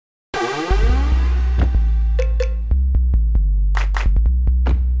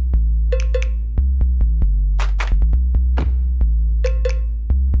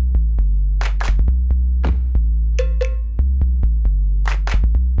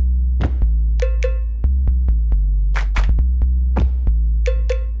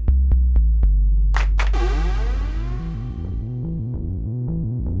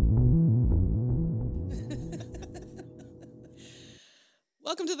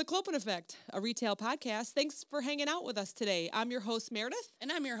The Clopen Effect, a retail podcast. Thanks for hanging out with us today. I'm your host, Meredith.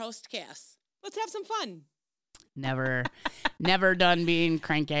 And I'm your host, Cass. Let's have some fun. Never done being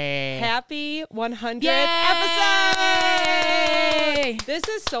cranky. Happy 100th Yay! episode! This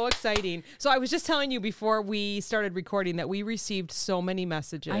is so exciting. So I was just telling you before we started recording that we received so many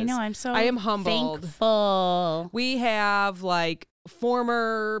messages. I know, I am humbled. Thankful. We have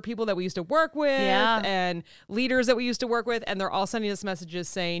former people that we used to work with and leaders that we used to work with, and they're all sending us messages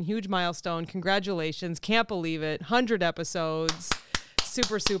saying, huge milestone, congratulations, can't believe it, 100 episodes.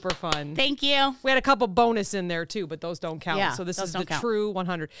 Super, super fun. Thank you. We had a couple bonus in there too, but those don't count. Yeah, so this those is don't the count. true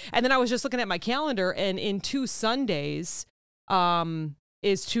 100. And then I was just looking at my calendar, and in 2 Sundays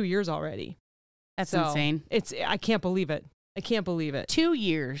is 2 years already. That's insane. I can't believe it. 2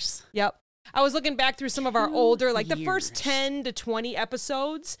 years. Yep. I was looking back through some of our older, the first years. 10 to 20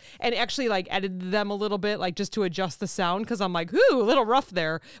 episodes, and actually edited them a little bit, just to adjust the sound, because I'm like, ooh, a little rough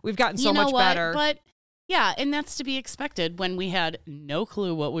there. We've gotten so much better. But yeah, and that's to be expected when we had no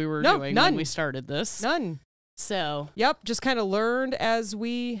clue what we were doing when we started this. None. So yep, just kind of learned as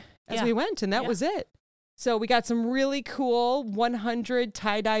we went, and that was it. So we got some really cool 100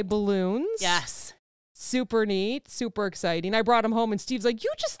 tie-dye balloons. yes. Super neat, super exciting. I brought them home, and Steve's like,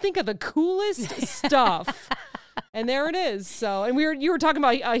 you just think of the coolest stuff. And there it is. So, and you were talking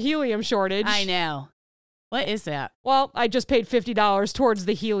about a helium shortage. I know. What is that? Well, I just paid $50 towards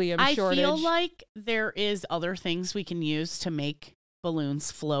the helium shortage. I feel like there is other things we can use to make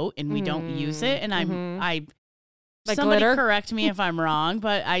balloons float, and we don't use it. And I somebody glitter? correct me if I'm wrong,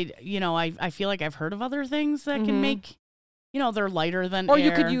 but I feel like I've heard of other things that can make, they're lighter than or air.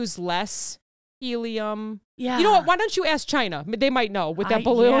 you could use less helium. Yeah. You know what? Why don't you ask China? They might know with that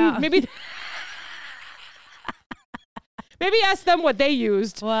balloon. Yeah. Maybe ask them what they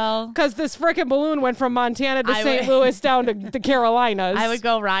used. Well, because this frickin' balloon went from Montana to St. would- Louis down to the Carolinas. I would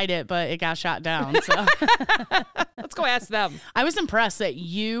go ride it, but it got shot down. So Let's go ask them. I was impressed that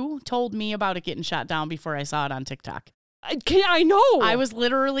you told me about it getting shot down before I saw it on TikTok. I know. I was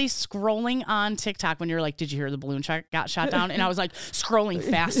literally scrolling on TikTok when you were like, did you hear the balloon got shot down? And I was like scrolling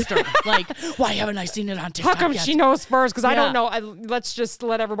faster. Why haven't I seen it on TikTok How come yet? she knows first? Because I Yeah. don't know. Let's just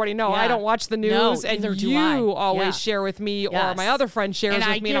let everybody know. Yeah. I don't watch the news, No, and neither do I. you always Yeah. share with me, or Yes. my other friend shares And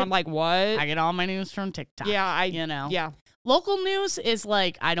with me, and I'm like, what? I get all my news from TikTok. Yeah, Yeah. Local news is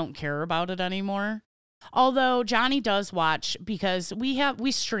I don't care about it anymore. Although Johnny does watch because we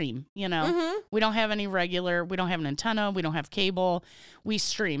stream, We don't have we don't have an antenna, we don't have cable, we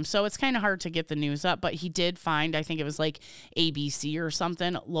stream. So it's kind of hard to get the news up, but he did find, I think it was ABC or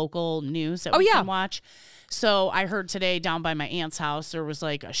something, local news that we can watch. So I heard today down by my aunt's house, there was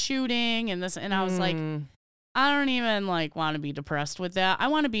a shooting and this, and I was like, I don't even want to be depressed with that. I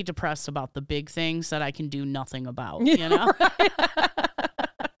want to be depressed about the big things that I can do nothing about,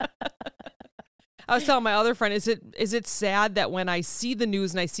 I was telling my other friend, is it sad that when I see the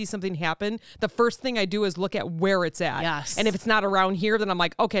news and I see something happen, the first thing I do is look at where it's at. Yes. And if it's not around here, then I'm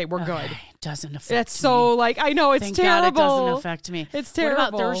like, okay, we're good. It doesn't affect That's me. so I know it's Thank terrible. God it doesn't affect me. It's terrible. What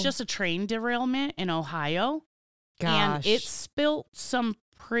about, there was just a train derailment in Ohio. Gosh. And it spilt some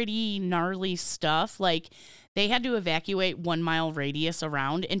pretty gnarly stuff. They had to evacuate 1 mile radius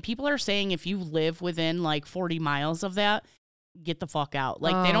around. And people are saying if you live within 40 miles of that, get the fuck out.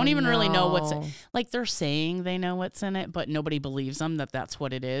 They don't even really know what's they're saying they know what's in it, but nobody believes them that that's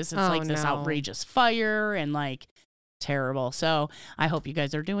what it is. It's this outrageous fire and terrible. So I hope you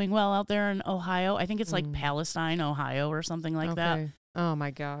guys are doing well out there in Ohio. I think it's Palestine, Ohio or something like that. Oh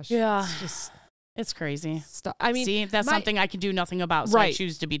my gosh. Yeah. It's just It's crazy. I mean, see, that's something I can do nothing about, so I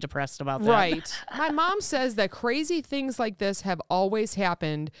choose to be depressed about that. Right. My mom says that crazy things like this have always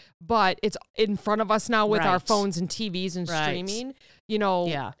happened, but it's in front of us now with our phones and TVs and streaming,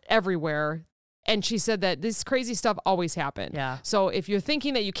 everywhere. And she said that this crazy stuff always happened. Yeah. So if you're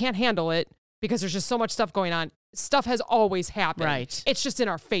thinking that you can't handle it because there's just so much stuff going on, stuff has always happened. Right. It's just in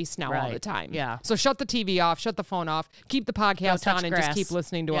our face now all the time. Yeah. So shut the TV off, shut the phone off, keep the podcast on, and just keep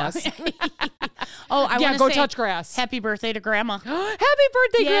listening to us. Oh, I want to go say touch grass. Happy birthday to Grandma. Happy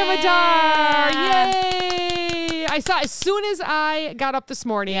birthday, Grandma Dar. Yay. I saw as soon as I got up this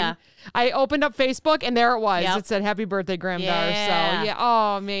morning, I opened up Facebook and there it was. It said happy birthday, Grandma Dar. So,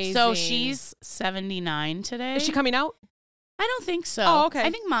 oh, amazing. So she's 79 today. Is she coming out? I don't think so. Oh, okay. I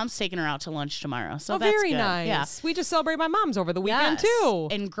think Mom's taking her out to lunch tomorrow. So that's very good. nice. Yeah. We just celebrated my mom's over the weekend too.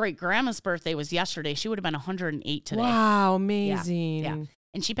 And great grandma's birthday was yesterday. She would have been 108 today. Wow, amazing. Yeah.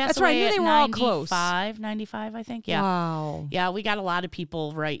 And she passed That's right. I away knew at they were all close. 95, I think. Yeah. Wow. Yeah, we got a lot of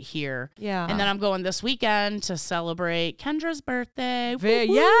people right here. Yeah. And then I'm going this weekend to celebrate Kendra's birthday.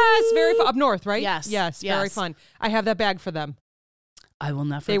 Yes, very fun. Up north, right? Yes. Very fun. I have that bag for them. I will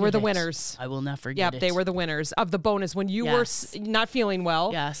not forget They were the it. winners. I will not forget Yep, they were the winners of the bonus when you were not feeling well.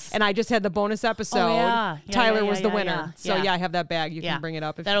 Yes. And I just had the bonus episode. Yeah, Tyler was the winner. yeah. So I have that bag. You can bring it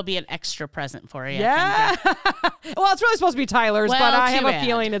up. That'll be an extra present for you. Yeah. Well, it's really supposed to be Tyler's, but I have a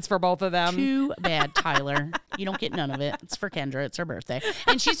feeling it's for both of them. Too bad, Tyler. You don't get none of it. It's for Kendra. It's her birthday.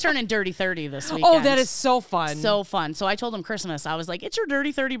 And she's turning Dirty 30 this weekend. Oh, that is so fun. So fun. So I told him Christmas. I was like, it's your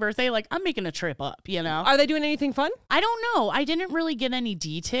Dirty 30 birthday. Like, I'm making a trip up, you know? Are they doing anything fun? I don't know. I didn't really get any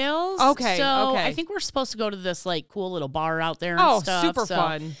details. Okay. So I think we're supposed to go to this like cool little bar out there and stuff. Super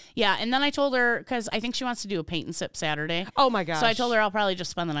fun. Yeah. And then I told her, because I think she wants to do a paint and sip Saturday. Oh my gosh. So I told her I'll probably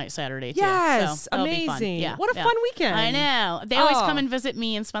just spend the night Saturday too. Yes. So that'll be fun. Amazing. Yeah. What a fun weekend. I know. They always come and visit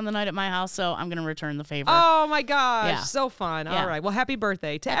me and spend the night at my house. So I'm going to return the favor. Oh my gosh. Yeah. So fun. Yeah. All right. Well, happy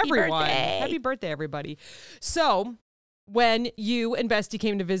birthday to Happy everyone. birthday. Happy birthday, everybody. So when you and Bestie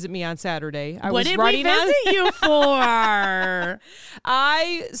came to visit me on Saturday, what did we visit you for?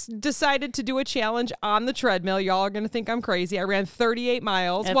 I decided to do a challenge on the treadmill. Y'all are going to think I'm crazy. I ran 38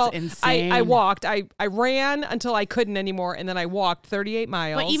 miles. That's insane. I walked. I ran until I couldn't anymore, and then I walked 38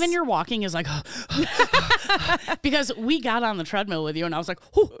 miles. But even your walking is like, because we got on the treadmill with you, and I was like,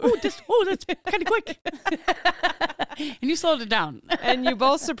 that's kind of quick. And you slowed it down. And you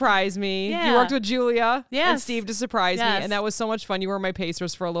both surprised me. Yeah. You worked with Julia and Yes. Steve to surprise me, and that was so much fun. You were my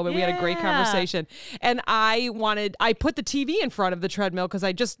pacers for a little bit. We had a great conversation. And I put the TV in front of the treadmill because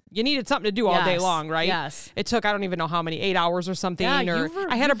you needed something to do all day long, right? Yes. It took, I don't even know how many, 8 hours or something. Yeah,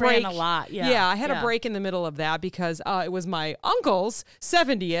 I had a break. Ran a lot. Yeah. I had a break in the middle of that because it was my uncle's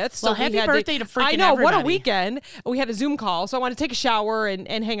 70th. So well, happy birthday to freaking I know, everybody. what a weekend. We had a Zoom call. So I wanted to take a shower and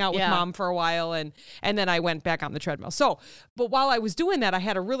hang out with Mom for a while. And then I went back on the treadmill. So, but while I was doing that, I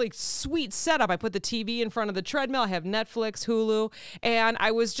had a really sweet setup. I put the TV in front of the treadmill. I have Netflix, Hulu, and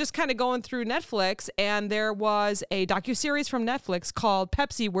I was just kind of going through Netflix, and there was a docuseries from Netflix called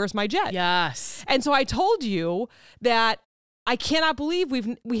Pepsi, Where's My Jet? Yes. And so I told you that I cannot believe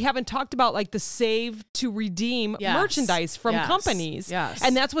we haven't talked about like the save to redeem merchandise from companies. Yes.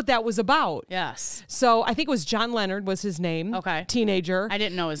 And that's what that was about. Yes. So I think it was John Leonard was his name. Okay. Teenager. I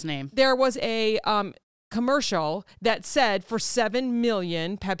didn't know his name. There was a commercial that said for 7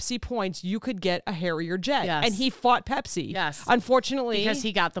 million Pepsi points you could get a Harrier jet. Yes. And he fought Pepsi. Yes. Unfortunately. Because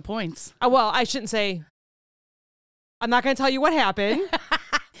he got the points. Well, I shouldn't say. I'm not going to tell you what happened.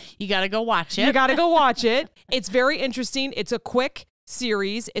 You got to go watch it. You got to go watch it. It's very interesting. It's a quick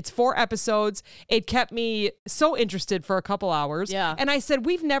series. It's 4 episodes. It kept me so interested for a couple hours. Yeah. And I said,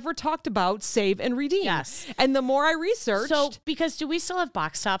 we've never talked about save and redeem. Yes. And the more I researched. So, because do we still have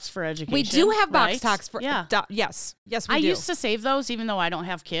box tops for education? We do have box right? tops for. Yeah. Yes. Yes, we I do. used to save those, even though I don't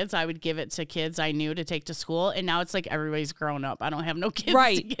have kids. I would give it to kids I knew to take to school. And now it's like everybody's grown up. I don't have no kids.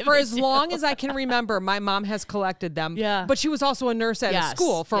 Right. To give For it as to. long as I can remember, my mom has collected them. Yeah. But she was also a nurse at a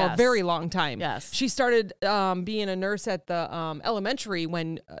school for a very long time. Yes. She started being a nurse at the elementary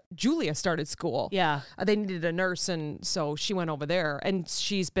when Julia started school. Yeah. They needed a nurse, and so she went over there, and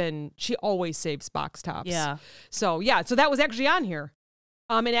she always saves box tops. Yeah. So that was actually on here.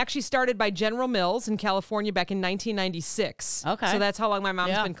 It actually started by General Mills in California back in 1996. Okay. So that's how long my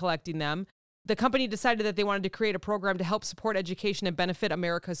mom's been collecting them. The company decided that they wanted to create a program to help support education and benefit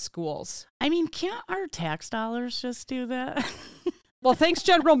America's schools. I mean, can't our tax dollars just do that? Well, thanks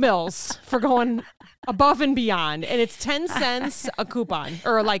General Mills for going above and beyond. And it's 10 cents a coupon,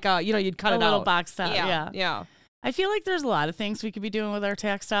 or like you'd cut it out. A little box top. Yeah. I feel like there's a lot of things we could be doing with our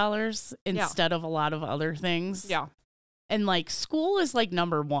tax dollars instead of a lot of other things. Yeah. And like school is like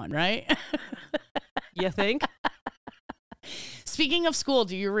number 1, right? You think? Speaking of school,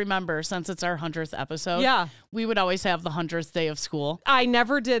 do you remember, since it's our 100th episode? Yeah. We would always have the 100th day of school. I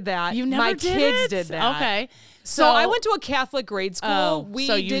never did that. You never My did kids it? did that. Okay. So I went to a Catholic grade school.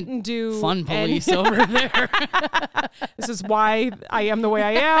 So you didn't do fun police over there. This is why I am the way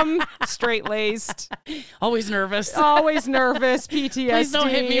I am. Straight-laced. Always nervous. Always nervous. PTSD. Please don't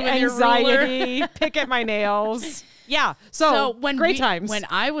hit me with anxiety. your ruler. Pick at my nails. Yeah. So great times. When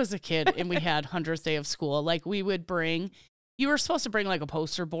I was a kid and we had 100th day of school, like we would you were supposed to bring like a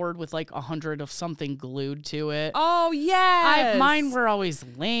poster board with like 100 of something glued to it. Oh, yes. Mine were always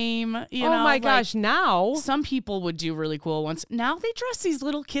lame. You know, my gosh. Now. Some people would do really cool ones. Now they dress these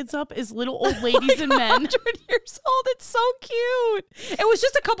little kids up as little old ladies and men. 100 years old. It's so cute. It was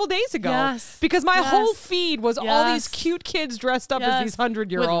just a couple days ago. Yes. Because my whole feed was all these cute kids dressed up as these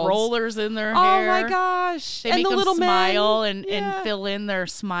 100-year-olds. With rollers in their hair. Oh, my gosh. They and make the them little smile men. and fill in their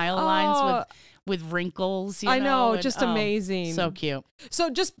smile lines with wrinkles. I know, and, just amazing. So cute.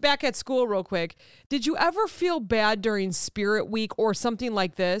 So just back at school real quick, did you ever feel bad during Spirit Week or something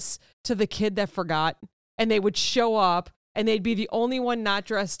like this to the kid that forgot and they would show up and they'd be the only one not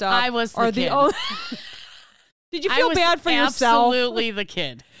dressed up. I was the kid. Did you feel bad for yourself? Absolutely the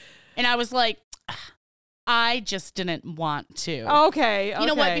kid. And I was like, I just didn't want to. Okay. You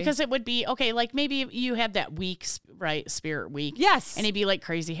know what? Because it would be, okay, like maybe you had that week, right? Spirit week. Yes. And it'd be like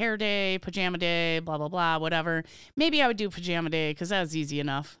crazy hair day, pajama day, blah, blah, blah, whatever. Maybe I would do pajama day because that was easy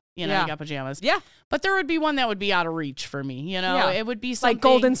enough. You know, you got pajamas. Yeah. But there would be one that would be out of reach for me. You know, it would be something. Like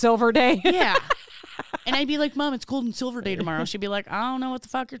Gold and Silver Day. Yeah. And I'd be like, Mom, it's Gold and Silver Day tomorrow. She'd be like, I don't know what the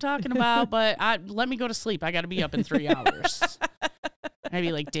fuck you're talking about, but let me go to sleep. I got to be up in 3 hours. And I'd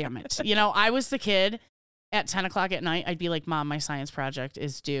be like, damn it. You know, I was the kid at 10 o'clock at night. I'd be like, Mom, my science project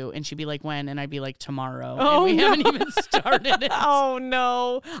is due. And she'd be like, when? And I'd be like, tomorrow. Oh, and we haven't even started it. Oh,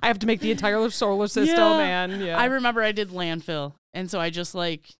 no. I have to make the entire solar system, man. Yeah. I remember I did landfill. And so I just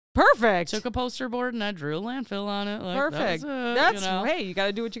like Perfect. took a poster board and I drew a landfill on it. Like, Perfect. That's hey, you got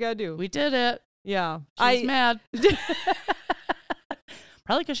to do what you got to do. We did it. Yeah. She was mad.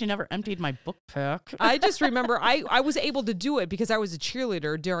 Probably because she never emptied my book pack. I just remember I was able to do it because I was a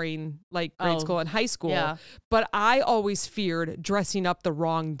cheerleader during like grade school and high school. Yeah. But I always feared dressing up the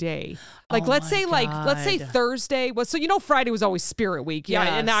wrong day. Like let's say Thursday was, so you know Friday was always Spirit Week. Yeah.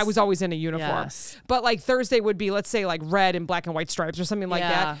 Yes. And I was always in a uniform. Yes. But like Thursday would be, let's say like red and black and white stripes or something like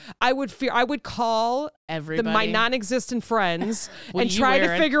that. I would call my non-existent friends and try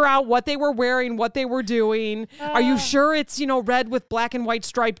to figure out what they were wearing, what they were doing. Are you sure it's, you know, red with black and white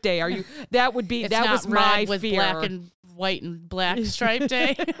stripe day? Are you, that would be, that was my with fear. Black and white and black stripe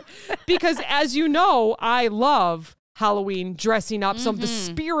day. Because as you know, I love Halloween dressing up. So the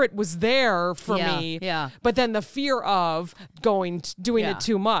spirit was there for me. Yeah. But then the fear of doing it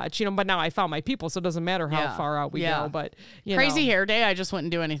too much, you know, but now I found my people, so it doesn't matter how far out we go. But you crazy hair day, I just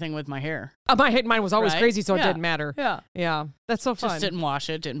wouldn't do anything with my hair. Mine was always crazy, so it didn't matter. Yeah. Yeah. That's so fun. Just didn't wash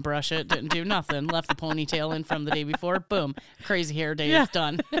it, didn't brush it, didn't do nothing. Left the ponytail in from the day before. Boom. Crazy hair day is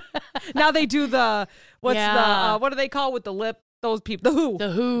done. Now they do what do they call with the lip? Those people,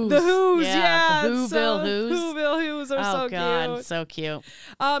 the Who. The Who's. The Who's, The Whoville Who's. Whoville Who's are so God, cute. So cute.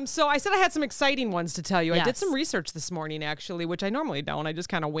 So I said I had some exciting ones to tell you. Yes. I did some research this morning, actually, which I normally don't. I just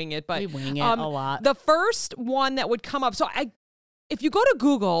kind of wing it. But we wing it a lot. The first one that would come up, if you go to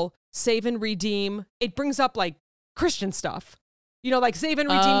Google, Save and Redeem, it brings up like Christian stuff. You know, like Save and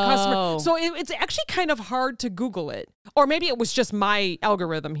Redeem customer. So it's actually kind of hard to Google it. Or maybe it was just my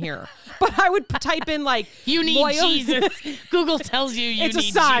algorithm here. But I would type in like, you need Jesus. Google tells you it's need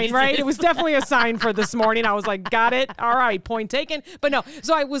a sign, Jesus. Right? It was definitely a sign for this morning. I was like, got it. All right, point taken. But no,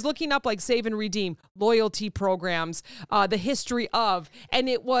 so I was looking up like Save and Redeem, loyalty programs, the history of, and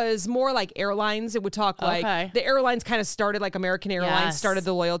it was more like airlines. It would talk like the airlines kind of started, like American Airlines started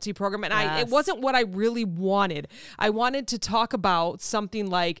the loyalty program. And it wasn't what I really wanted. I wanted to talk about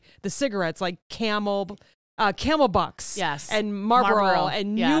something like the cigarettes, like Camel Bucks, and Marlboro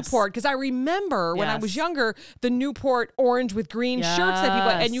and Newport, because I remember when I was younger, the Newport orange with green shirts that people,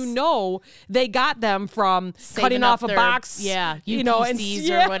 and you know they got them from cutting off a box, you know, and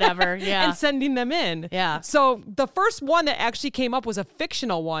or whatever, and sending them in. So the first one that actually came up was a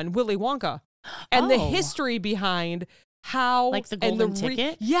fictional one, Willy Wonka, and the history behind how, like the golden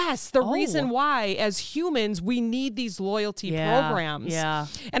ticket? Yes, the reason why as humans we need these loyalty programs. Yeah.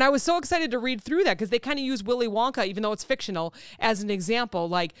 And I was so excited to read through that because they kind of use Willy Wonka, even though it's fictional, as an example.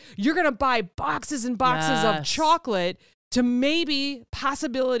 Like, you're gonna buy boxes and boxes of chocolate to maybe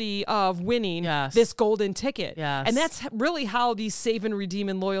possibility of winning this golden ticket. And that's really how these Save and Redeem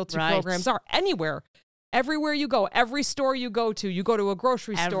and loyalty programs are anywhere. Everywhere you go, every store you go to a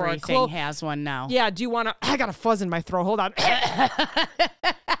grocery store. Everything has one now. Yeah, do you want to, I got a fuzz in my throat. Hold on.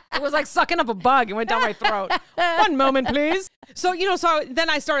 It was like sucking up a bug. It went down my throat. One moment, please. So, you know, then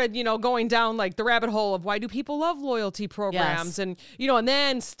I started, you know, going down like the rabbit hole of why do people love loyalty programs? And, you know, and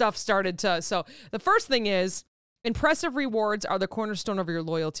then stuff started to, so the first thing is, impressive rewards are the cornerstone of your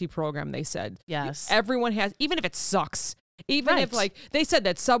loyalty program, they said. Yes. Everyone has, even if it sucks, even if like, they said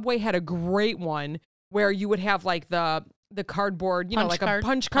that Subway had a great one where you would have like the cardboard, you know, like a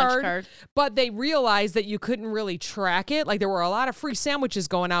punch card. But they realized that you couldn't really track it. Like there were a lot of free sandwiches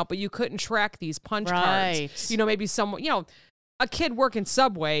going out, but you couldn't track these punch cards. You know, maybe someone, you know, a kid working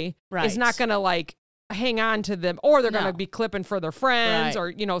Subway is not going to like hang on to them, or they're going to be clipping for their friends or,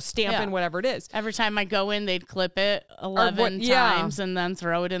 you know, stamping whatever it is. Every time I go in, they'd clip it 11 times and then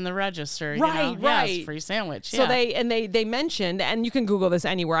throw it in the register. Right. Yes, free sandwich. So they mentioned, and you can Google this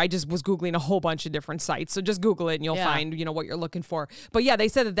anywhere. I just was Googling a whole bunch of different sites. So just Google it and you'll find, you know, what you're looking for. But yeah, they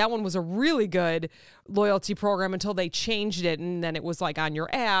said that one was a really good loyalty program until they changed it. And then it was like on your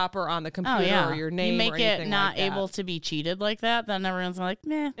app or on the computer or your name. You make or anything it not like able to be cheated like that. Then everyone's like,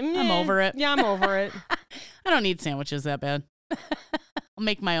 meh, I'm over it. Yeah, I'm over it. I don't need sandwiches that bad. I'll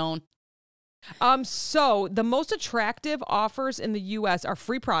make my own. So the most attractive offers in the U.S. are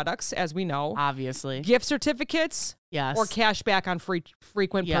free products, as we know. Obviously. Gift certificates. Yes. Or cash back on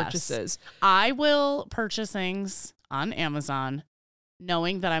frequent purchases. I will purchase things on Amazon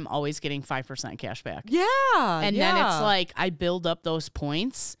knowing that I'm always getting 5% cash back. Yeah. And then it's like I build up those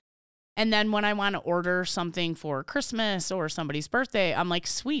points. And then when I want to order something for Christmas or somebody's birthday, I'm like,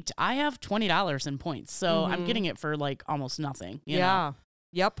 sweet, I have $20 in points. So I'm getting it for like almost nothing. You know?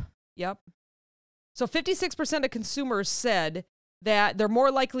 Yep. So 56% of consumers said that they're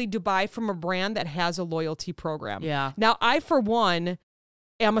more likely to buy from a brand that has a loyalty program. Yeah. Now, I, for one,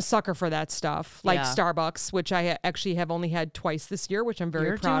 am a sucker for that stuff, like Starbucks, which I actually have only had twice this year, which I'm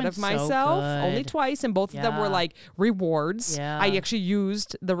very proud of myself. Only twice, and both of them were like rewards. Yeah. I actually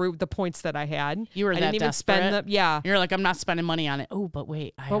used the points that I had. You were I that didn't even desperate. spend them. Yeah. You're like, I'm not spending money on it. Oh, but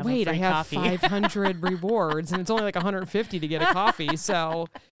wait, I have coffee. 500 rewards, and it's only like 150 to get a coffee. So,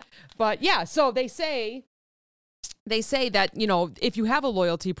 but yeah, so they say that, you know, if you have a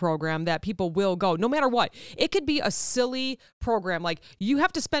loyalty program, that people will go no matter what. It could be a silly program. Like, you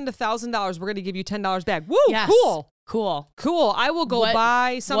have to spend $1,000. We're going to give you $10 back. Woo, yes. Cool. I will go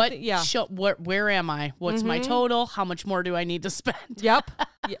buy something. Where am I? What's my total? How much more do I need to spend? Yep.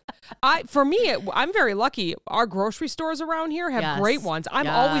 I'm very lucky. Our grocery stores around here have great ones. I'm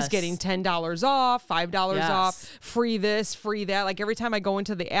always getting $10 off, $5 off, free this, free that. Like every time I go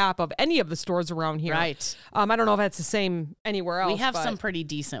into the app of any of the stores around here. Right. I don't know if that's the same anywhere else. We have some pretty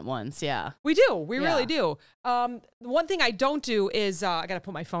decent ones. Yeah. We do. We really do. One thing I don't do is I got to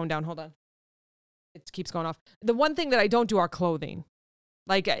put my phone down. Hold on. It keeps going off. The one thing that I don't do are clothing.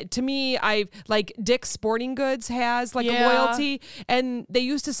 Like, to me, like Dick's Sporting Goods has like a loyalty, and they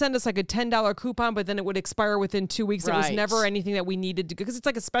used to send us like a $10 coupon, but then it would expire within 2 weeks. Right. It was never anything that we needed to, because it's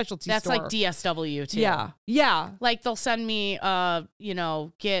like a specialty store. That's like DSW too. Yeah. Like they'll send me,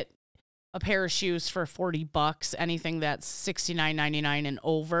 get a pair of shoes for $40, anything that's $69.99 and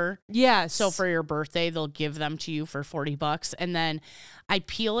over. Yes. So for your birthday, they'll give them to you for $40, and then I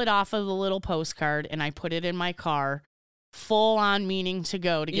peel it off of the little postcard and I put it in my car, full on meaning to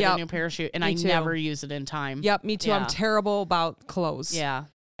go to get a new pair of shoes, and I never use it in time. Yep, me too. Yeah. I'm terrible about clothes. Yeah.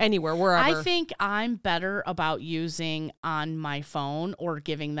 Anywhere, wherever. I think I'm better about using on my phone or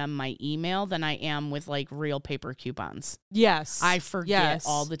giving them my email than I am with like real paper coupons. Yes. I forget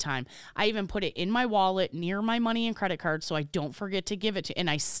all the time. I even put it in my wallet near my money and credit card so I don't forget to give it to,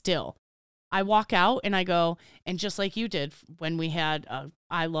 and I walk out and I go, and just like you did when we had,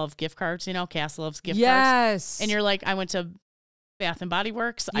 I love gift cards, Cass loves gift cards. Yes. And you're like, I went to Bath and Body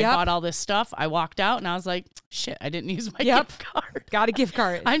Works. I bought all this stuff. I walked out and I was like, shit, I didn't use my gift card. Got a gift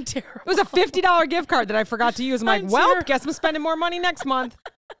card. I'm terrible. It was a $50 gift card that I forgot to use. I'm like, guess I'm spending more money next month.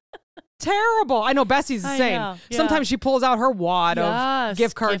 Terrible. I know Bessie's the same. Yeah. Sometimes she pulls out her wad of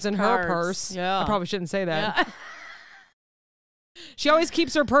gift cards in her purse. Yeah. I probably shouldn't say that. Yeah. She always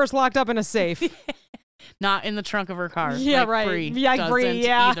keeps her purse locked up in a safe. Not in the trunk of her car. Yeah, right. Bree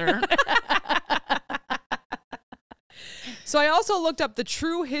either. So I also looked up the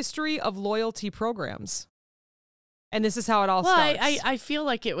true history of loyalty programs. And this is how it all starts. I feel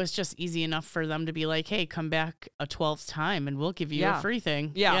like it was just easy enough for them to be like, hey, come back a 12th time and we'll give you a free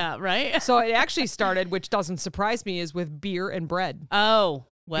thing. Yeah, right? So it actually started, which doesn't surprise me, is with beer and bread. Oh,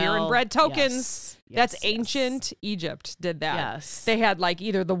 well. Beer and bread tokens. That's ancient Egypt did that. Yes. They had like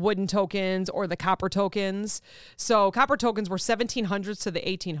either the wooden tokens or the copper tokens. So copper tokens were 1700s to the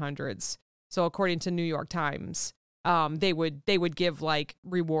 1800s. So according to New York Times. They would give like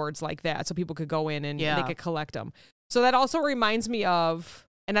rewards like that so people could go in and they could collect them. So that also reminds me of,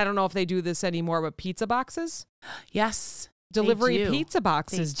 and I don't know if they do this anymore, but pizza boxes. Yes. Delivery pizza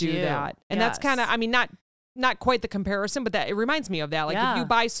boxes do that. And that's kind of, I mean, not quite the comparison, but that it reminds me of that. Like if you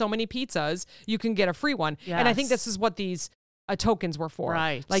buy so many pizzas, you can get a free one. Yes. And I think this is what these tokens were for.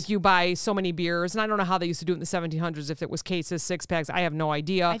 Right. Like you buy so many beers, and I don't know how they used to do it in the 1700s, if it was cases, 6-packs. I have no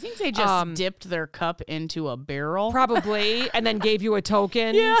idea. I think they just dipped their cup into a barrel. Probably, and then gave you a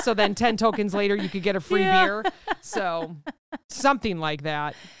token. Yeah. So then 10 tokens later, you could get a free beer. So something like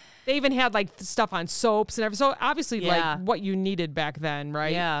that. They even had like stuff on soaps and everything. So obviously like what you needed back then,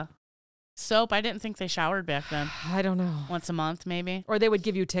 right? Yeah. Soap, I didn't think they showered back then. I don't know. Once a month, maybe. Or they would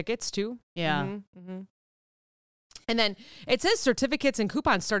give you tickets too. Yeah. Mm-hmm. Mm-hmm. And then it says certificates and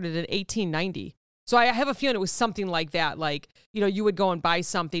coupons started in 1890. So I have a feeling it was something like that. Like, you would go and buy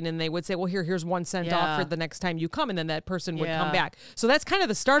something and they would say, well, here's 1 cent off for the next time you come. And then that person would come back. So that's kind of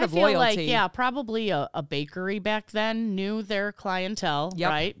the start of loyalty. Like, probably a bakery back then knew their clientele,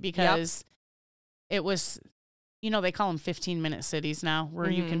 right? Because it was they call them 15-minute cities now, where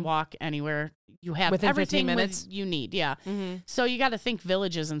you can walk anywhere. You have within everything 15 minutes you need. Yeah. Mm-hmm. So you got to think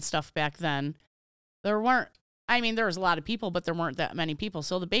villages and stuff back then. There was a lot of people, but there weren't that many people.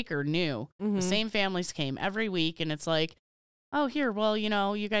 So the baker knew the same families came every week. And it's like, oh, here, well,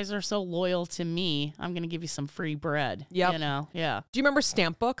 you guys are so loyal to me. I'm going to give you some free bread. Yep. Yeah. Do you remember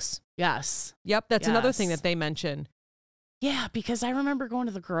stamp books? Yes. Yep. That's another thing that they mention. Yeah, because I remember going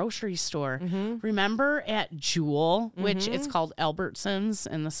to the grocery store. Remember at Jewel, which it's called Albertsons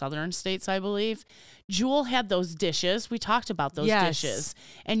in the southern states, I believe. Jewel had those dishes. We talked about those dishes.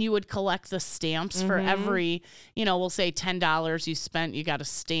 And you would collect the stamps for every, we'll say $10 you spent, you got a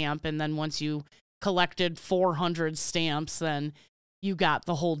stamp. And then once you collected 400 stamps, then you got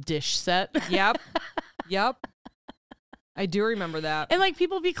the whole dish set. Yep. I do remember that. And like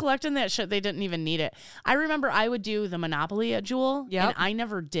people be collecting that shit. They didn't even need it. I remember I would do the Monopoly at Jewel. Yep. And I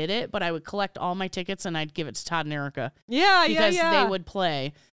never did it, but I would collect all my tickets and I'd give it to Todd and Erica. Yeah, because they would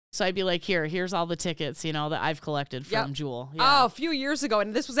play. So I'd be like, here's all the tickets, that I've collected from Jewel. Yeah. Oh, a few years ago,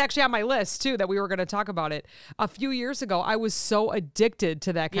 and this was actually on my list too, that we were going to talk about it. A few years ago, I was so addicted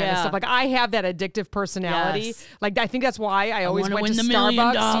to that kind of stuff. Like I have that addictive personality. Yes. Like I think that's why I always went to $1 Starbucks.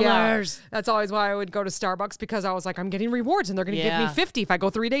 million. Yeah, that's always why I would go to Starbucks, because I was like, I'm getting rewards and they're going to give me 50 if I go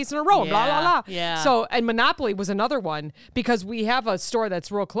 3 days in a row. Blah blah blah. Yeah. So and Monopoly was another one, because we have a store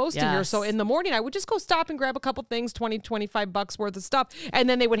that's real close to here. So in the morning, I would just go stop and grab a couple things, $20-25 worth of stuff, and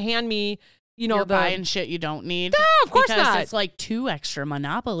then they would hand me. You're buying shit you don't need. No, of course because not. It's like 2 extra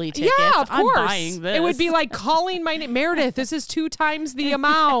Monopoly tickets. Yeah, of course. I'm buying this. It would be like calling my name, Meredith, this is 2 times the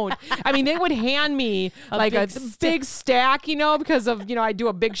amount. I mean, they would hand me a big stack, because of, I do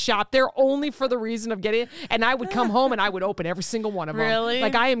a big shop there only for the reason of getting it. And I would come home and I would open every single one of them. Really?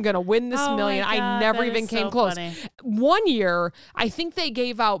 Like, I am going to win this million. My God, I never even came close. Funny. One year, I think they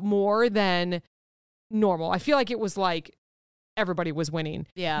gave out more than normal. I feel like it was like, everybody was winning.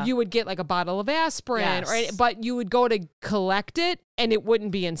 Yeah. You would get like a bottle of aspirin, Yes. but you would go to collect it and it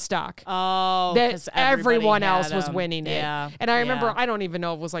wouldn't be in stock. Oh, that everyone else was winning it. Yeah. And I remember, I don't even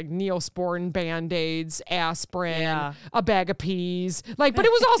know if it was like Neosporin, Band-Aids, aspirin, a bag of peas. But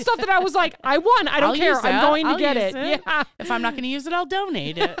it was all stuff that I was like, I won. I don't care. I'm going to get it. Yeah. If I'm not going to use it, I'll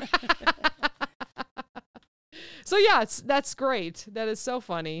donate it. So yeah, that's great. That is so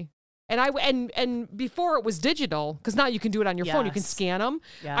funny. And before it was digital, because now you can do it on your phone. You can scan them.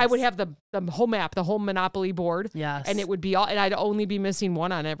 Yes. I would have the whole map, the whole Monopoly board. Yes. And it would be all, and I'd only be missing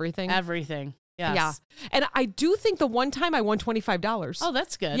one on everything. Everything. Yes. Yeah. And I do think the one time I won $25. Oh,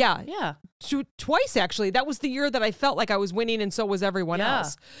 that's good. Yeah. Yeah. Twice, actually. That was the year that I felt like I was winning, and so was everyone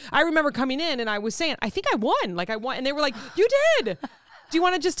else. I remember coming in and I was saying, I think I won. Like I won. And they were like, you did. Do you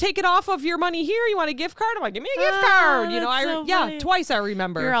want to just take it off of your money here? You want a gift card? I'm like, give me a gift card. So funny. Twice I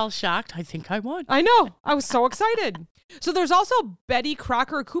remember. You're all shocked. I think I won. I know. I was so excited. So there's also Betty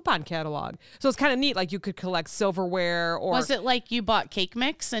Crocker coupon catalog. So it's kind of neat. Like you could collect silverware or. Was it like you bought cake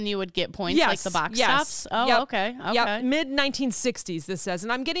mix and you would get points like the box tops? Oh, yep. Okay. Yep. Mid 1960s, this says.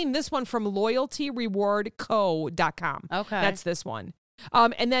 And I'm getting this one from loyaltyrewardco.com. Okay. That's this one.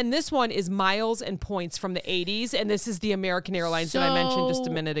 And then this one is miles and points from the 80s. And this is the American Airlines that I mentioned just a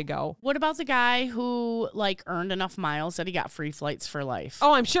minute ago. What about the guy who earned enough miles that he got free flights for life?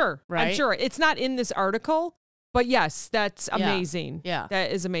 Oh, I'm sure. Right? I'm sure. It's not in this article, but yes, that's amazing. Yeah.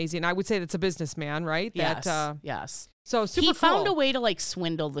 That is amazing. I would say that's a businessman, right? Yes. That, yes. So super He found cool. a way to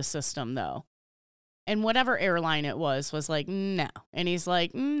swindle the system though. And whatever airline it was like, no. And he's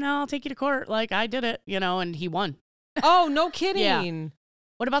like, no, I'll take you to court. I did it, and he won. Oh, no kidding. Yeah.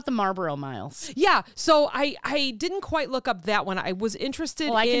 What about the Marlboro miles? Yeah, so I didn't quite look up that one. I was interested in...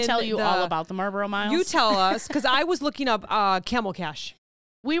 Well, I can tell you all about the Marlboro miles. You tell us, because I was looking up Camel Cash.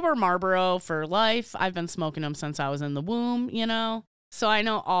 We were Marlboro for life. I've been smoking them since I was in the womb, So I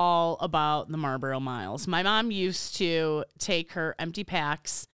know all about the Marlboro miles. My mom used to take her empty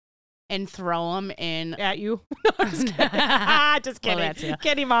packs and throw them in... At you? No, just kidding. Just kidding. Well, that's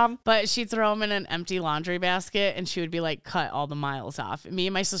Kidding, Mom. But she'd throw them in an empty laundry basket, and she would be like, cut all the miles off. Me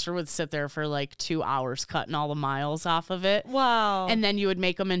and my sister would sit there for 2 hours cutting all the miles off of it. Wow. And then you would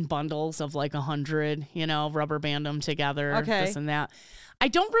make them in bundles of 100, rubber band them together, this and that. I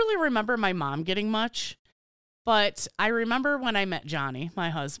don't really remember my mom getting much, but I remember when I met Johnny, my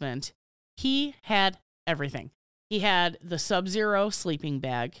husband, he had everything. He had the Sub-Zero sleeping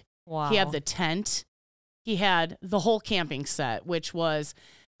bag. Wow. He had the tent. He had the whole camping set, which was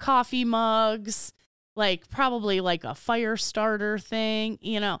coffee mugs, probably a fire starter thing,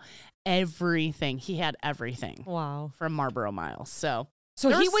 everything. He had everything. Wow. From Marlboro miles. So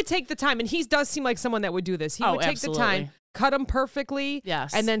he would take the time, and he does seem like someone that would do this. He would take absolutely. the time, cut them perfectly,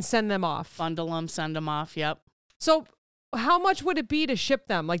 yes, and then send them off. Bundle them, send them off. Yep. So how much would it be to ship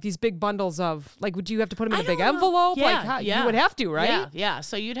them? Like these big bundles of, like, would you have to put them in a big don't know. envelope? Yeah, like you would have to, right? Yeah.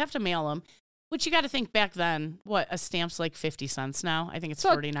 So you'd have to mail them. Which you got to think back then, what, a stamp's like 50 cents now? I think it's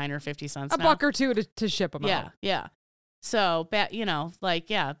 49 or 50 cents now. A buck or two to ship them out. Yeah. So, back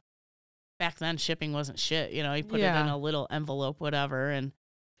then shipping wasn't shit. You put it in a little envelope, whatever, and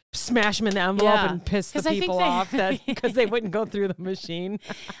smash them in the envelope and piss the people off because they wouldn't go through the machine.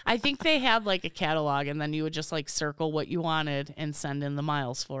 I think they had like a catalog, and then you would just like circle what you wanted and send in the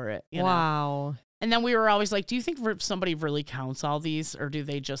miles for it. Wow. And then we were always like, do you think somebody really counts all these, or do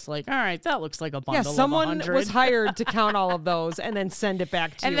they just like, all right, that looks like a bundle of 100? Someone was hired to count all of those and then send it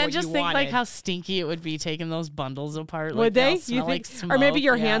back to you. And then what just you think wanted. like how stinky it would be taking those bundles apart. Would they? You think? Like or maybe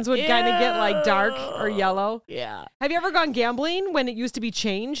your hands would kind of get like dark or yellow. Yeah. Have you ever gone gambling when it used to be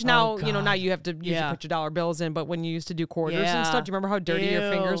change? Now, now you have to usually put your dollar bills in, but when you used to do quarters and stuff, do you remember how dirty your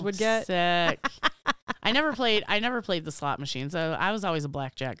fingers would get? Sick. I never played the slot machines. I was always a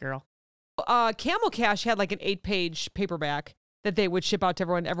blackjack girl. Camel Cash had like an 8-page paperback that they would ship out to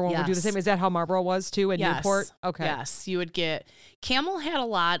everyone. Everyone would do the same. Is that how Marlboro was too in Newport? Okay. Yes. You would get, Camel had a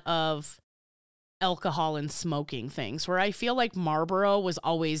lot of alcohol and smoking things, where I feel like Marlboro was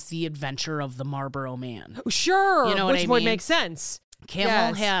always the adventure of the Marlboro man. Sure. You know what I mean? Which would make sense.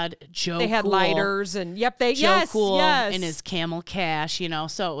 Camel had Joe They had Cool, lighters and Joe Cool in his Camel Cash,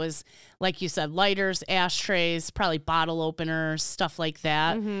 so it was, like you said, lighters, ashtrays, probably bottle openers, stuff like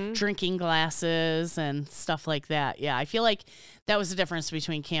that, drinking glasses and stuff like that. Yeah, I feel like that was the difference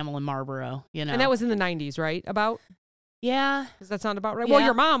between Camel and Marlboro, And that was in the 90s, right? About? Yeah. Does that sound about right? Yeah. Well,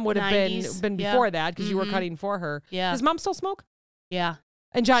 your mom would have 90s. been before that because you were cutting for her. Yeah. Does mom still smoke? Yeah.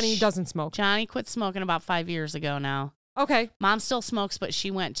 And Johnny doesn't smoke? Johnny quit smoking about 5 years ago now. Okay. Mom still smokes, but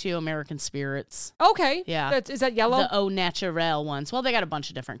she went to American Spirits. Okay. Yeah. Is that yellow? The Au Naturel ones. Well, they got a bunch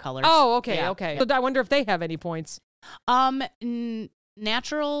of different colors. Oh, okay, Yeah. okay. So I wonder if they have any points.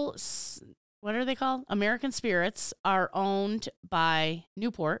 Natural, what are they called? American Spirits are owned by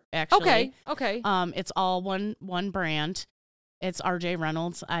Newport, actually. Okay. It's all one brand. It's RJ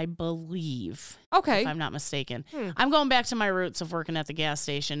Reynolds, I believe. Okay. If I'm not mistaken. I'm going back to my roots of working at the gas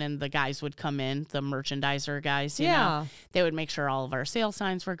station, and the guys would come in, the merchandiser guys, you know. They would make sure all of our sale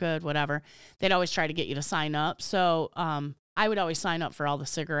signs were good, whatever. They'd always try to get you to sign up. So I would always sign up for all the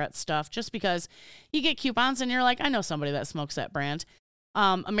cigarette stuff just because you get coupons and you're like, I know somebody that smokes that brand.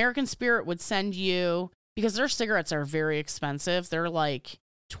 American Spirit would send you, because their cigarettes are very expensive. They're like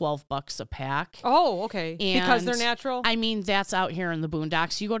 $12 a pack. Oh, okay. And because they're natural? I mean, that's out here in the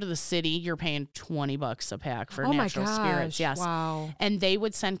boondocks. You go to the city, you're paying $20 a pack for natural spirits. Yes. Wow. And they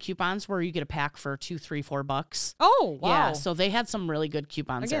would send coupons where you get a pack for $2, $3, $4. Oh, wow. Yeah. So they had some really good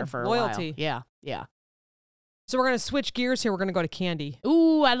coupons there for loyalty. a while. Yeah. So we're going to switch gears here. We're going to go to candy.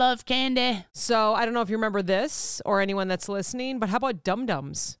 Ooh, I love candy. So I don't know if you remember this or anyone that's listening, but how about Dum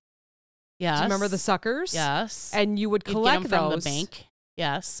Dums? Yes. Do you remember the suckers? Yes. And you would collect them from those the bank.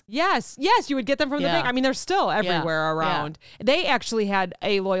 Yes, you would get them from the bank. I mean, they're still everywhere around. Yeah. They actually had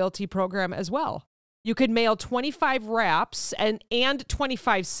a loyalty program as well. You could mail 25 wraps and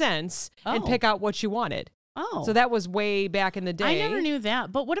 25 cents and pick out what you wanted. Oh. So that was way back in the day. I never knew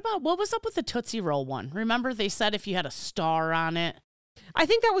that. But what was up with the Tootsie Roll one? Remember they said if you had a star on it? I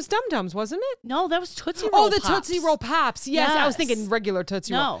think that was Dum Dums, wasn't it? No, that was Tootsie Roll. Oh, the Tootsie Roll Pops. Yes, I was thinking regular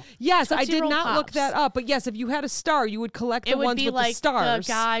Tootsie Roll. No. Yes, Tootsie I did Roll not Pops. look that up. But yes, if you had a star, you would collect the ones with like the stars. It would be like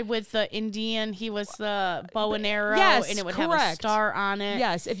the guy with the Indian. He was the bow and arrow. Yes, and it would correct. have a star on it.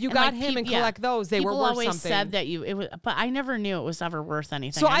 Yes, if you got him and collect those, they were worth something. People always said that it was, but I never knew it was ever worth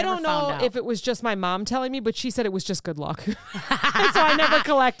anything. So I don't know if it was just my mom telling me, but she said it was just good luck. So I never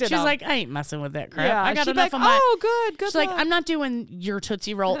collected them. She's like, I ain't messing with that crap. Yeah, I got she'd enough be like, of my. Oh, good She's luck. like, I'm not doing your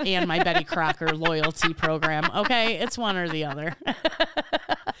Tootsie Roll and my Betty Crocker loyalty program. Okay, it's one or the other.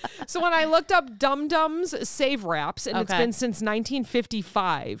 So when I looked up Dum Dums Save Wraps, and it's been since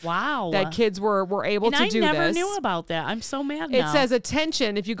 1955. Wow. That kids were able to do this. I never knew about that. I'm so mad now. It says,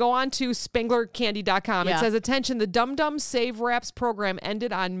 attention, if you go on to SpanglerCandy.com, it says, attention, the Dum Dum Save Wraps program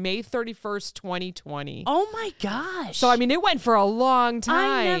ended on May 31st, 2020. Oh my gosh. So, I mean, it went for a long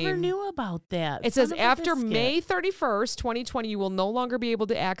time. I never knew about that. It says, after May 31st, 2020, you will no longer be able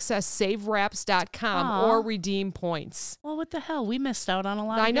to access SaveWraps.com or redeem points. Well, what the hell? We missed out on a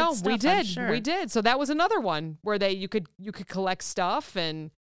lot of I know, good stuff, we did. I'm sure. We did. So that was another one where you could collect stuff,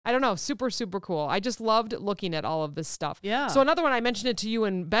 and I don't know, super, super cool. I just loved looking at all of this stuff. Yeah. So another one, I mentioned it to you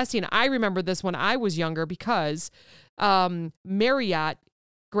and Bessie, and I remember this when I was younger because Marriott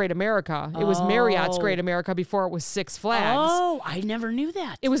Great America. It was Marriott's Great America before it was Six Flags. Oh, I never knew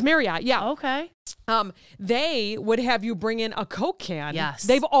that. It was Marriott, yeah. Okay. They would have you bring in a Coke can. Yes.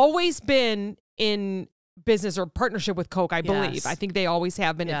 They've always been in business or partnership with Coke, I believe. Yes. I think they always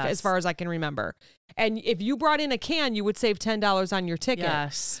have been, as far as I can remember. And if you brought in a can, you would save $10 on your ticket.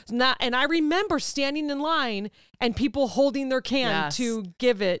 Yes. And I remember standing in line and people holding their can to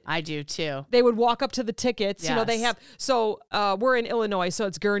give it. I do too. They would walk up to the tickets. Yes. You know, they have. So we're in Illinois, so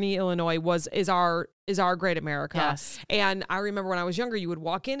it's Gurnee, Illinois. Is our Great America. Yes. And I remember when I was younger, you would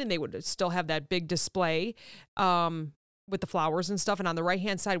walk in and they would still have that big display. With the flowers and stuff, and on the right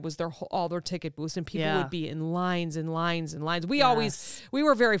hand side was all their ticket booths, and people would be in lines and lines and lines. We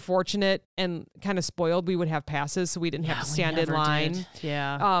were very fortunate and kind of spoiled. We would have passes, so we didn't have to stand in line. Did.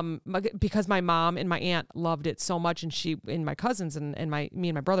 Yeah. Because my mom and my aunt loved it so much, and my cousins and me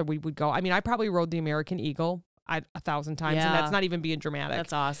and my brother, we would go. I mean, I probably rode the American Eagle 1,000 times, and that's not even being dramatic.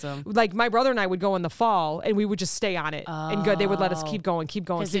 That's awesome. Like my brother and I would go in the fall, and we would just stay on it, and go. They would let us keep going, keep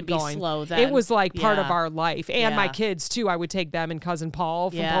going. It'd be slow then. It was like part of our life, and my kids too. I would take them and cousin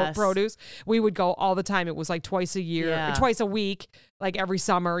Paul from Produce. We would go all the time. It was like twice a year, twice a week, like every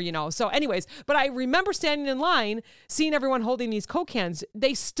summer, you know. So, anyways, but I remember standing in line, seeing everyone holding these Coke cans.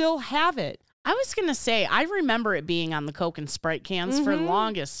 They still have it. I was going to say, I remember it being on the Coke and Sprite cans for the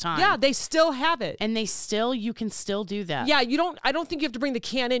longest time. Yeah, they still have it. And you can still do that. Yeah, I don't think you have to bring the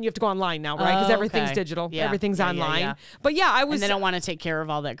can in. You have to go online now, right? Because everything's digital. Yeah. Everything's online. Yeah. But yeah, And they don't want to take care of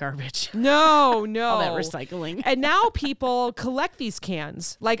all that garbage. No. All that recycling. And now people collect these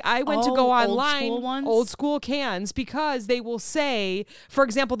cans. Like I went to go online, old school cans, because they will say, for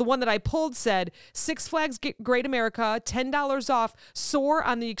example, the one that I pulled said, Six Flags Great America, $10 off, soar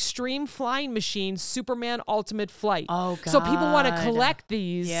on the extreme flying machine, Superman Ultimate Flight. Oh, God. So people want to collect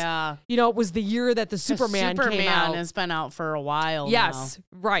these. Yeah. You know, it was the year that the Superman came out. Superman has been out for a while now.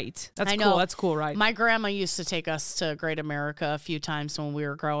 Right. That's cool. That's cool, right? My grandma used to take us to Great America a few times when we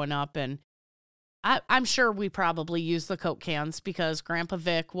were growing up, and I'm sure we probably used the Coke cans because Grandpa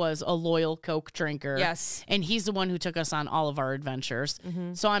Vic was a loyal Coke drinker. Yes. And he's the one who took us on all of our adventures.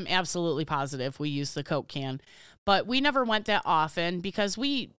 Mm-hmm. So I'm absolutely positive we used the Coke can. But we never went that often because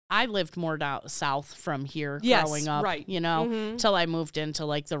I lived more down south from here growing up, right. You know, till I moved into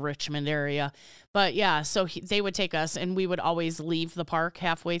like the Richmond area. But yeah, so they would take us and we would always leave the park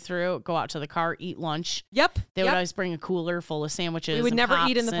halfway through, go out to the car, eat lunch. Yep. They would always bring a cooler full of sandwiches. We would never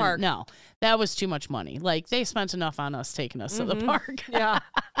eat in the park. No, that was too much money. Like they spent enough on us taking us to the park. Yeah.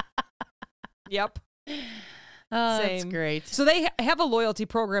 Yep. That's great. So they have a loyalty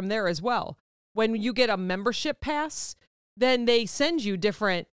program there as well. When you get a membership pass, then they send you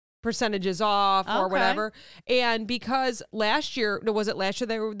different percentages off or whatever. And because last year they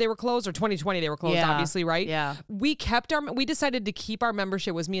were closed, or 2020 they were closed, obviously, right? Yeah. We decided to keep our membership.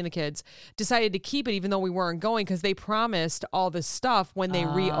 It was me and the kids decided to keep it even though we weren't going, because they promised all this stuff when they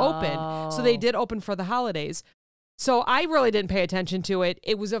reopened. So they did open for the holidays. So I really didn't pay attention to it.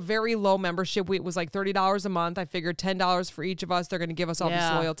 It was a very low membership. It was like $30 a month. I figured $10 for each of us. They're going to give us all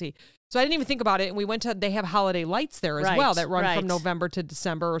this loyalty. So I didn't even think about it. And we went they have holiday lights there as well that run from November to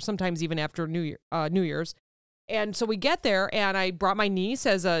December, or sometimes even after New Year's. And so we get there, and I brought my niece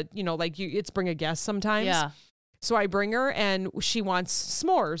as it's bring a guest sometimes. Yeah. So I bring her, and she wants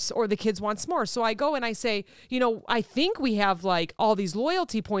s'mores, or the kids want s'mores. So I go and I say, I think we have like all these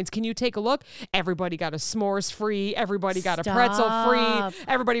loyalty points. Can you take a look? Everybody got a s'mores free. Everybody got a pretzel free.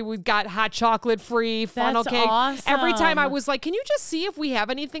 Everybody got hot chocolate free, funnel cake. Awesome. Every time I was like, can you just see if we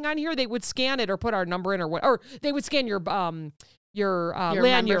have anything on here? They would scan it or put our number in, or they would scan your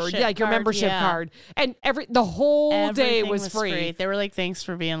lanyard, your membership card, and the whole day was free. They were like, "Thanks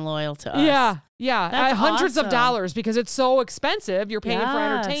for being loyal to us." Yeah, hundreds of dollars, because it's so expensive. You're paying for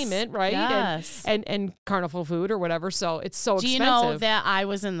entertainment, right? Yes. And carnival food or whatever. So it's so expensive. Do you know that I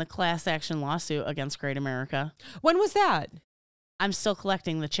was in the class action lawsuit against Great America? When was that? I'm still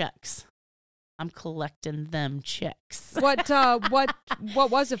collecting the checks. I'm collecting them checks. What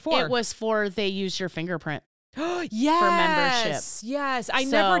was it for? It was for they use your fingerprint. Yes, for membership. Yes, I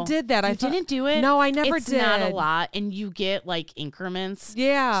never did that. I didn't do it. No, I never did. It's not a lot, and you get like increments.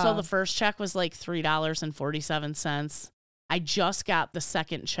 Yeah. So the first check was like $3.47. I just got the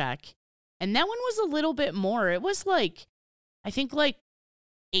second check, and that one was a little bit more. It was like, I think like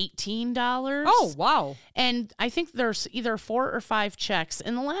 $18. Oh, wow. And I think there's either 4 or 5 checks,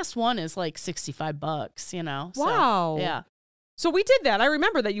 and the last one is like $65. Wow. So, yeah. So we did that. I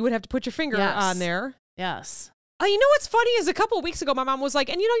remember that you would have to put your finger on there. Yes. You know what's funny is a couple of weeks ago, my mom was like,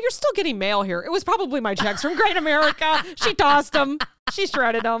 and you're still getting mail here. It was probably my checks from Great America. She tossed them. She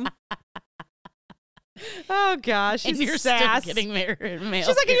shredded them. Oh gosh, she's and you're sass. still getting mail. She's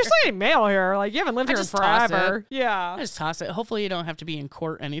like, you're still getting mail here. Like, you haven't lived here in forever. Yeah. I just toss it. Hopefully you don't have to be in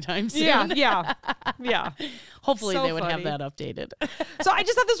court anytime soon. Yeah. Hopefully So they would funny. have that updated. So I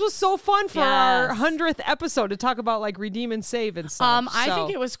just thought this was so fun for our 100th episode to talk about like redeem and save and stuff. I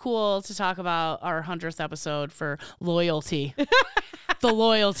think it was cool to talk about our 100th episode for loyalty. The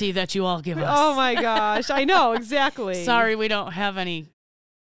loyalty that you all give us. Oh my gosh. I know, exactly. Sorry, we don't have any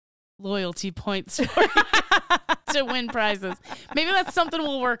loyalty points for you to win prizes. Maybe that's something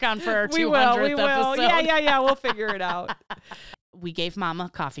we'll work on for our 200th episode. Yeah. We'll figure it out. We gave Mama a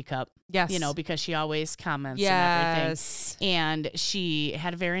coffee cup. Yes. You know, because she always comments and everything. And she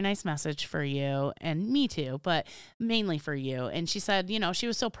had a very nice message for you and me too, but mainly for you. And she said, you know, she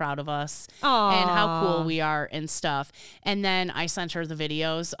was so proud of us and how cool we are and stuff. And then I sent her the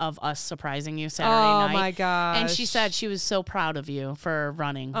videos of us surprising you Saturday night. Oh my gosh. And she said she was so proud of you for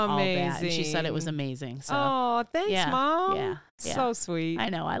running all that. And she said it was amazing. So, oh, thanks, Mom. Yeah. So sweet. I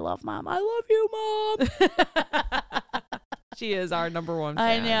know. I love Mom. I love you, Mom. She is our number one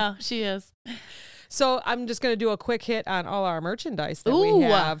fan. I know. She is. So I'm just going to do a quick hit on all our merchandise that we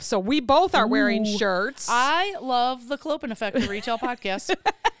have. So we both are wearing shirts. I love the Clopen Effect, the retail podcast.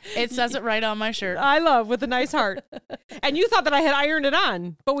 It says it right on my shirt. I love with a nice heart. And you thought that I had ironed it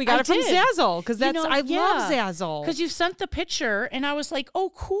on, but we got it from Zazzle because that's I love Zazzle. Because you sent the picture and I was like,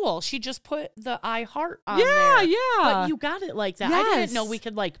 oh, cool. She just put the I heart on there. Yeah. But you got it like that. I didn't know we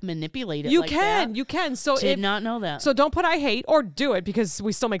could like manipulate it. You like can. that. You can. So did not know that. So don't put I hate or do it because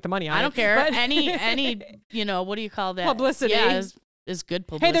we still make the money on it. I don't care. But Any, you know, what do you call that? Publicity. Yeah, is good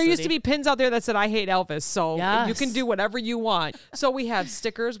publicity. Hey, there used to be pins out there that said I hate Elvis, so Yes. you can do whatever you want. So we have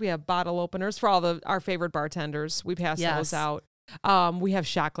stickers, we have bottle openers for all our favorite bartenders. We pass those out. We have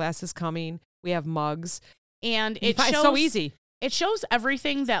shot glasses coming. We have mugs. And it's so easy. It shows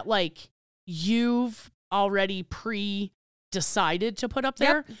everything that like you've already decided to put up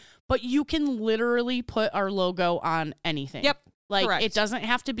there, but you can literally put our logo on anything. Yep. Like correct. It doesn't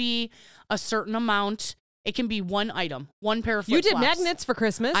have to be a certain amount. It can be one item, one pair of flip-flops. You did magnets for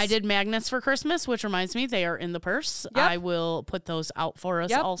Christmas. I did magnets for Christmas, which reminds me, they are in the purse. Yep. I will put those out for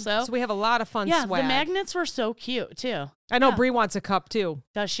us also. So we have a lot of fun swag. The magnets were so cute, too. I know Bree wants a cup, too.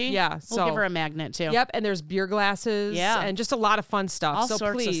 Does she? Yeah. We'll give her a magnet, too. Yep, and there's beer glasses and just a lot of fun stuff. All so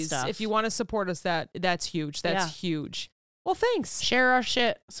sorts please, of stuff. if you want to support us, that's huge. That's huge. Well, thanks. Share our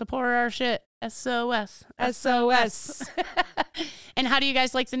shit. Support our shit. SOS. SOS. And how do you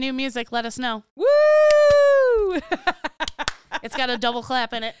guys like the new music? Let us know. Woo! It's got a double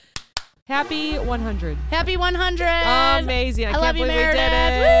clap in it. Happy 100. Happy 100. Amazing. I love can't you, believe we Meredith.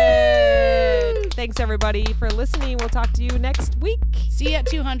 did it. Woo! Thanks, everybody, for listening. We'll talk to you next week. See you at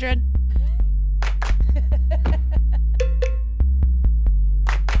 200.